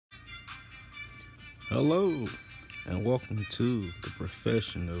Hello, and welcome to the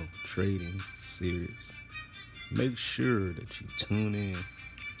Professional Trading Series. Make sure that you tune in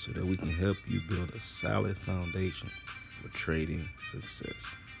so that we can help you build a solid foundation for trading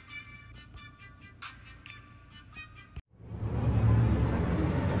success.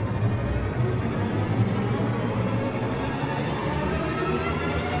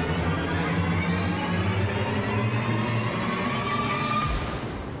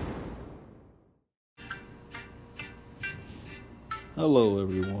 Hello,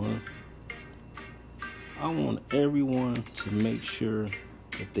 everyone. I want everyone to make sure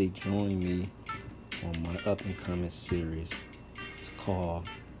that they join me on my up-and-coming series. It's called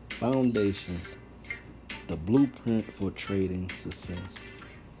Foundations, the Blueprint for Trading Success.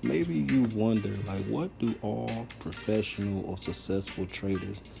 Maybe you wonder, what do all professional or successful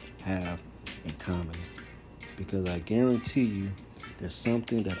traders have in common? Because I guarantee you, there's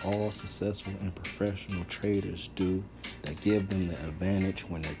something that all successful and professional traders do that give them the advantage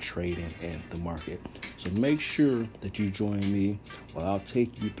when they're trading in the market. So make sure that you join me while I'll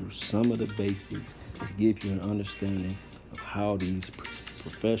take you through some of the basics to give you an understanding of how these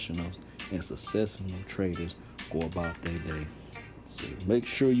professionals and successful traders go about their day. So make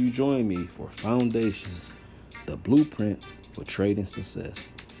sure you join me for Foundations, the Blueprint for Trading Success.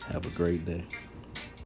 Have a great day.